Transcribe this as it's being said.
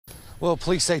Well,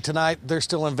 police say tonight they're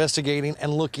still investigating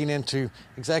and looking into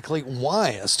exactly why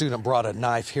a student brought a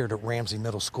knife here to Ramsey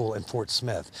Middle School in Fort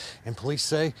Smith. And police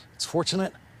say it's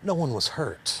fortunate no one was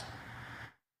hurt.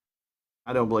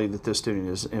 I don't believe that this student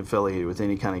is affiliated with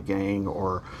any kind of gang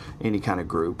or any kind of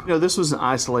group. This was an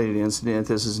isolated incident.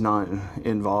 This is not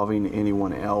involving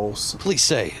anyone else. Police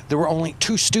say there were only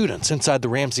 2 students inside the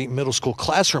Ramsey Middle School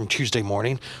classroom Tuesday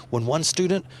morning when one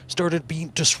student started being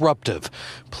disruptive.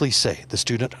 Police say the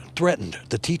student threatened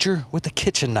the teacher with a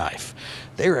kitchen knife.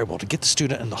 They were able to get the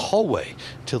student in the hallway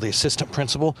till the assistant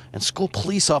principal and school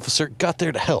police officer got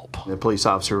there to help. The police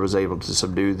officer was able to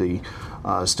subdue the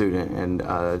student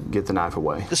and get the knife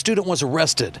away. The student was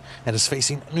arrested and is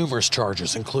facing numerous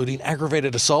charges, including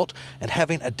aggravated assault and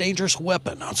having a dangerous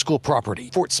weapon on school property.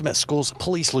 Fort Smith School's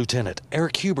Police Lieutenant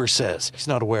Eric Huber says he's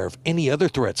not aware of any other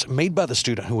threats made by the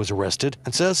student who was arrested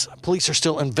and says police are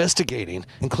still investigating,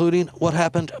 including what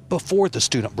happened before the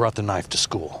student brought the knife to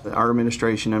school. Our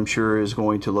administration, I'm sure, is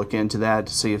going to look into that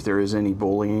to see if there is any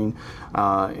bullying,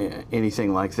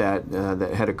 anything like that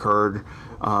that had occurred,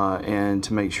 and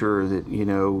to make sure that,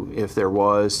 if there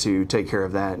was, to take care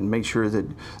of that and make sure that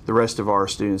the rest of our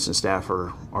students and staff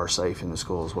are safe in the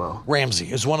school as well.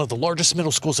 Ramsey is one of the largest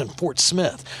middle schools in Fort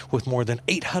Smith with more than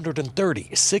 830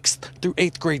 6th through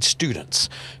 8th grade students.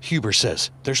 Huber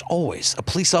says there's always a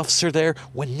police officer there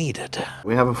when needed.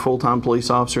 We have a full-time police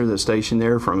officer that's stationed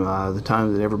there from the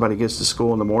time that everybody gets to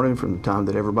school in the morning, from the time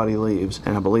that everybody leaves.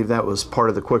 And I believe that was part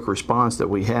of the quick response that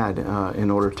we had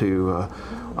in order to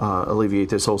alleviate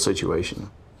this whole situation.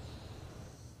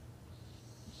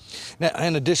 Now,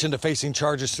 in addition to facing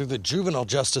charges through the juvenile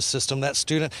justice system, that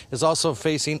student is also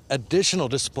facing additional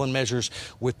discipline measures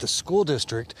with the school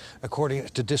district. According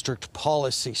to district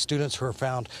policy, students who are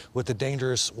found with a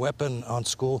dangerous weapon on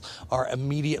school are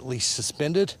immediately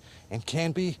suspended and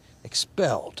can be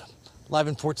expelled. Live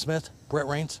in Fort Smith, Brett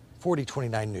Rains,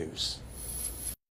 4029 News.